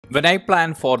When I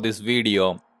planned for this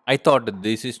video, I thought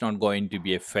this is not going to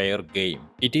be a fair game.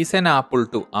 It is an apple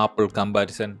to apple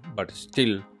comparison, but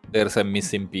still there is a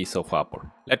missing piece of apple.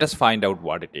 Let us find out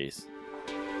what it is.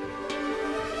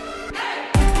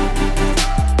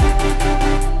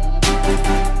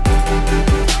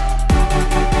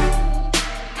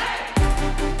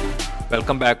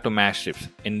 Welcome back to MashTips.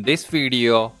 In this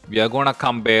video, we are gonna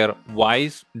compare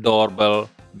Wyze Doorbell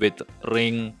with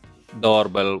Ring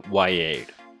Doorbell Wired.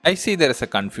 I see there is a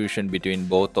confusion between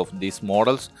both of these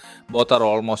models. Both are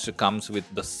almost comes with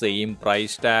the same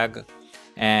price tag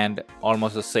and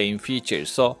almost the same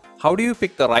features. So how do you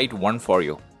pick the right one for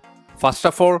you? First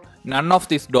of all, none of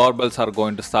these doorbells are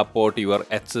going to support your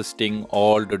existing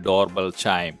old doorbell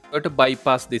chime. You have to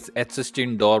bypass this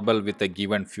existing doorbell with a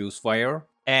given fuse wire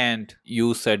and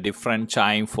use a different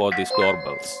chime for these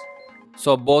doorbells.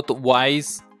 So both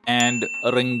Wyze and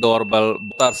Ring Doorbell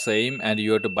both are same, and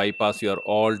you have to bypass your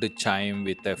old chime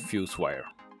with a fuse wire.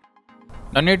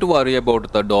 No need to worry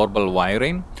about the doorbell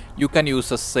wiring. You can use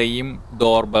the same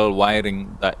doorbell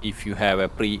wiring that if you have a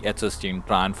pre-existing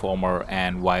transformer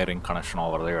and wiring connection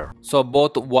over there. So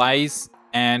both Wyze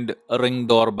and Ring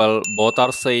Doorbell both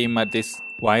are same at this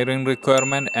wiring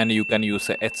requirement, and you can use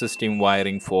the existing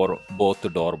wiring for both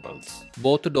doorbells.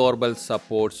 Both doorbells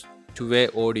supports two-way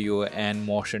audio and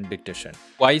motion detection.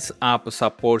 Wyze app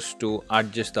supports to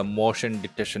adjust the motion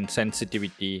detection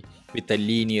sensitivity with a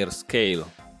linear scale.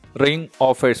 Ring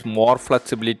offers more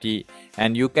flexibility,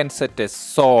 and you can set a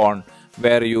zone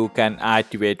where you can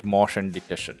activate motion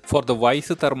detection. For the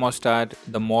Wyze thermostat,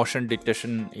 the motion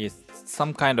detection is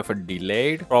some kind of a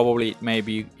delayed. Probably it may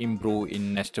be improved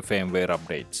in next firmware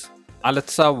updates.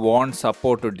 Alexa won't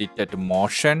support to detect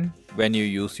motion when you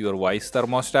use your Wyze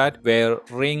thermostat, where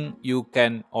Ring you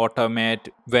can automate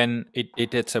when it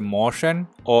detects a motion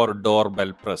or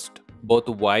doorbell pressed. Both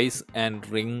Wyze and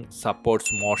Ring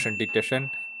supports motion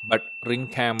detection, but Ring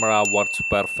camera works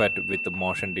perfect with the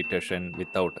motion detection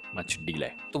without much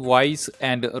delay. The Wyze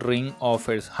and Ring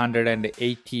offers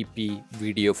 180p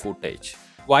video footage.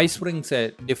 Wyze brings a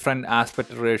different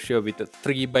aspect ratio with a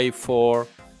 3:4.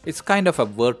 It's kind of a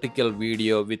vertical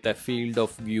video with a field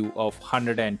of view of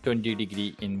 120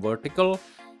 degree in vertical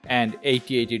and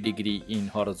 88 degree in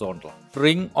horizontal.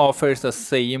 Ring offers the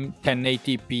same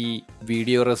 1080p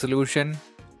video resolution,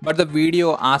 but the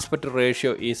video aspect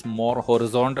ratio is more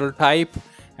horizontal type,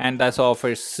 and thus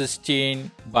offers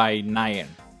 16:9.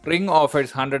 Ring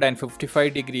offers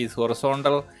 155 degrees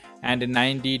horizontal and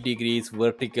 90 degrees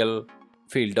vertical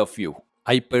field of view.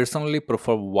 I personally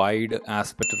prefer wide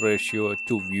aspect ratio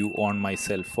to view on my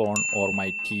cell phone or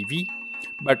my TV,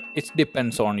 but it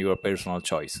depends on your personal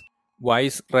choice.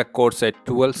 Wyze records a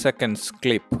 12 seconds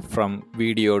clip from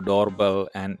video doorbell,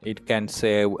 and it can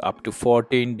save up to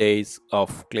 14 days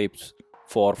of clips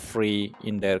for free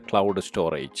in their cloud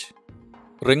storage.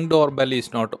 Ring Doorbell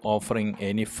is not offering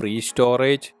any free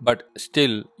storage, but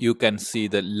still you can see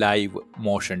the live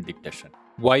motion detection.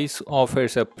 Wyze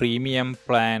offers a premium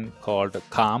plan called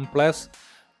Calm Plus,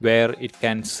 where it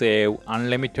can save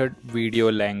unlimited video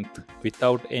length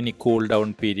without any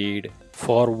cooldown period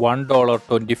for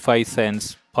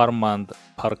 $1.25 per month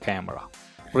per camera.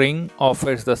 Ring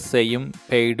offers the same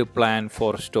paid plan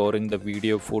for storing the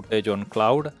video footage on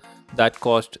cloud that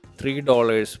costs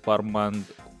 $3 per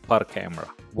month per camera.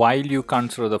 While you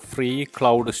consider the free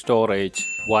cloud storage,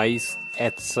 Wyze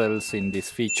excels in this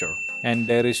feature, and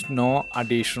there is no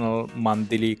additional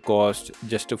monthly cost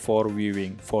just for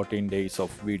viewing 14 days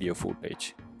of video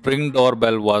footage. Ring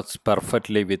Doorbell works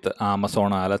perfectly with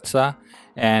Amazon Alexa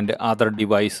and other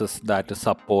devices that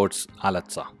supports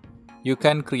Alexa. You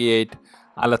can create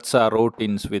Alexa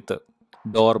routines with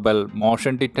doorbell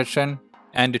motion detection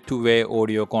and two-way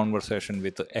audio conversation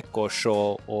with Echo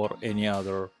Show or any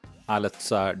other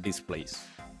Alexa displays.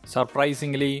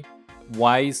 Surprisingly,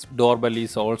 Wyze Doorbell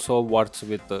is also works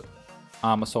with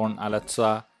Amazon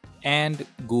Alexa and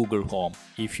Google Home.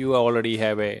 If you already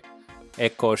have a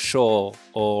Echo Show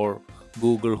or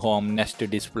Google Home Nest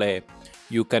display,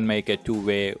 you can make a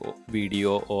two-way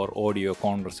video or audio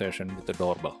conversation with the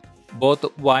doorbell. Both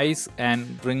Wyze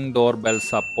and Ring Doorbell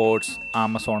supports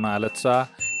Amazon Alexa,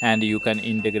 and you can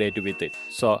integrate with it.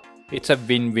 So it's a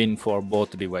win-win for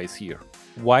both devices here.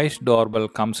 Wyze Doorbell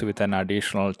comes with an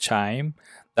additional chime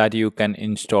that you can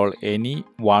install any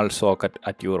wall socket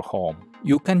at your home.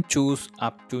 You can choose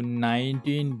up to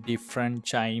 19 different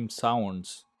chime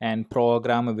sounds and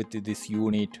program with this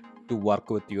unit to work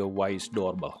with your Wyze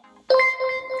Doorbell.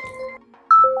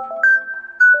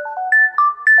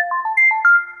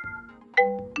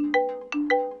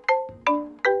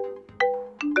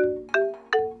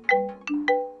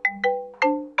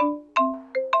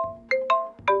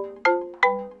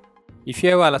 If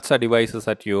you have Alexa devices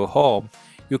at your home,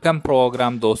 you can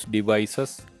program those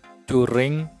devices to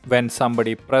ring when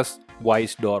somebody press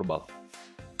Wyze Doorbell.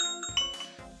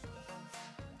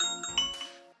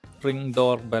 Ring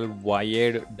Doorbell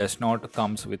Wired does not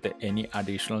comes with any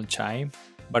additional chime,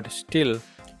 but still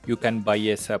you can buy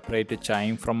a separate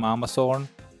chime from Amazon,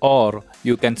 or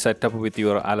you can set up with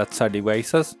your Alexa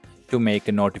devices to make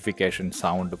a notification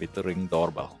sound with Ring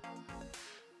Doorbell.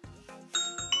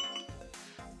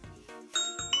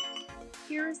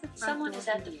 Here is the Someone is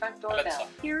at the front doorbell.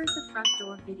 Here is the front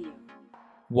door video.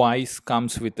 Wyze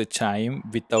comes with the chime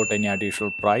without any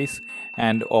additional price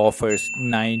and offers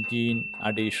 19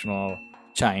 additional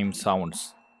chime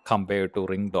sounds compared to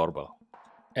Ring Doorbell.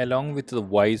 Along with the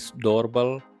Wyze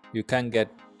Doorbell, you can get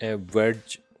a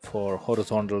wedge for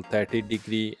horizontal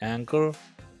 30-degree angle,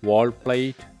 wall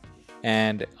plate,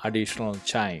 and additional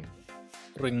chime.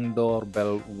 Ring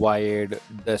Doorbell Wired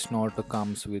does not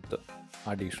comes with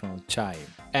additional chime,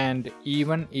 and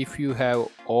even if you have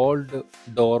old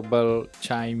doorbell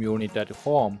chime unit at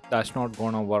home, that's not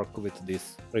gonna work with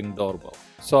this Ring Doorbell.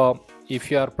 So if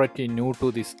you are pretty new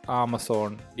to this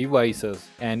Amazon devices,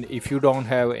 and if you don't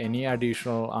have any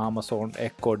additional Amazon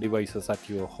Echo devices at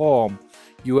your home,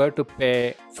 you have to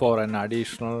pay for an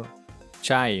additional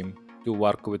chime to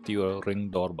work with your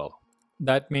Ring Doorbell.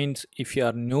 That means if you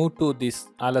are new to this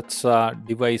Alexa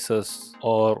devices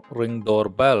or Ring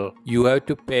Doorbell, you have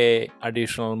to pay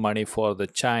additional money for the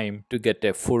chime to get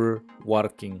a full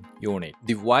working unit.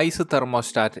 The Wyze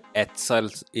thermostat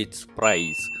excels its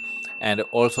price, and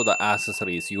also the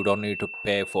accessories. You don't need to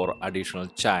pay for additional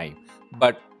chime.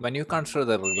 But when you consider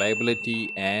the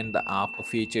reliability and the app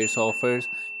features offers,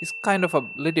 it's kind of a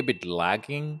little bit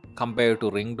lagging compared to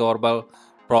Ring Doorbell.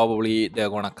 Probably they're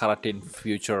gonna correct in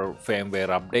future firmware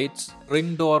updates.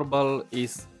 Ring Doorbell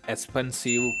is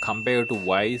expensive compared to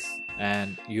Wyze,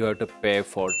 and you have to pay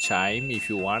for chime if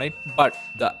you want it, but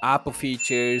the app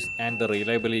features and the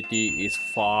reliability is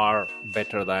far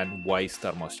better than Wyze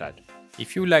thermostat.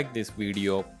 If you like this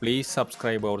video, please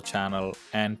subscribe our channel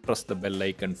and press the bell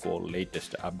icon for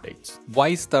latest updates.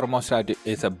 Wyze thermostat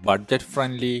is a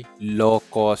budget-friendly,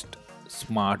 low-cost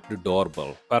smart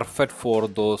doorbell, perfect for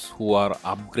those who are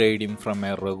upgrading from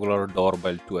a regular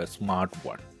doorbell to a smart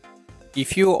one.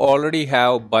 If you already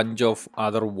have a bunch of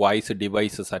other Wyze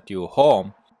devices at your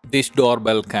home, this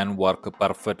doorbell can work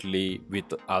perfectly with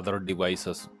other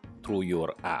devices through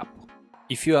your app.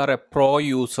 If you are a pro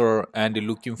user and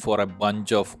looking for a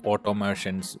bunch of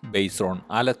automations based on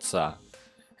Alexa,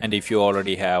 and if you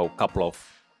already have a couple of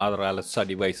other Alexa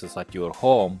devices at your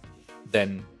home,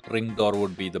 then Ring Door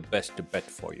would be the best bet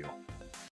for you.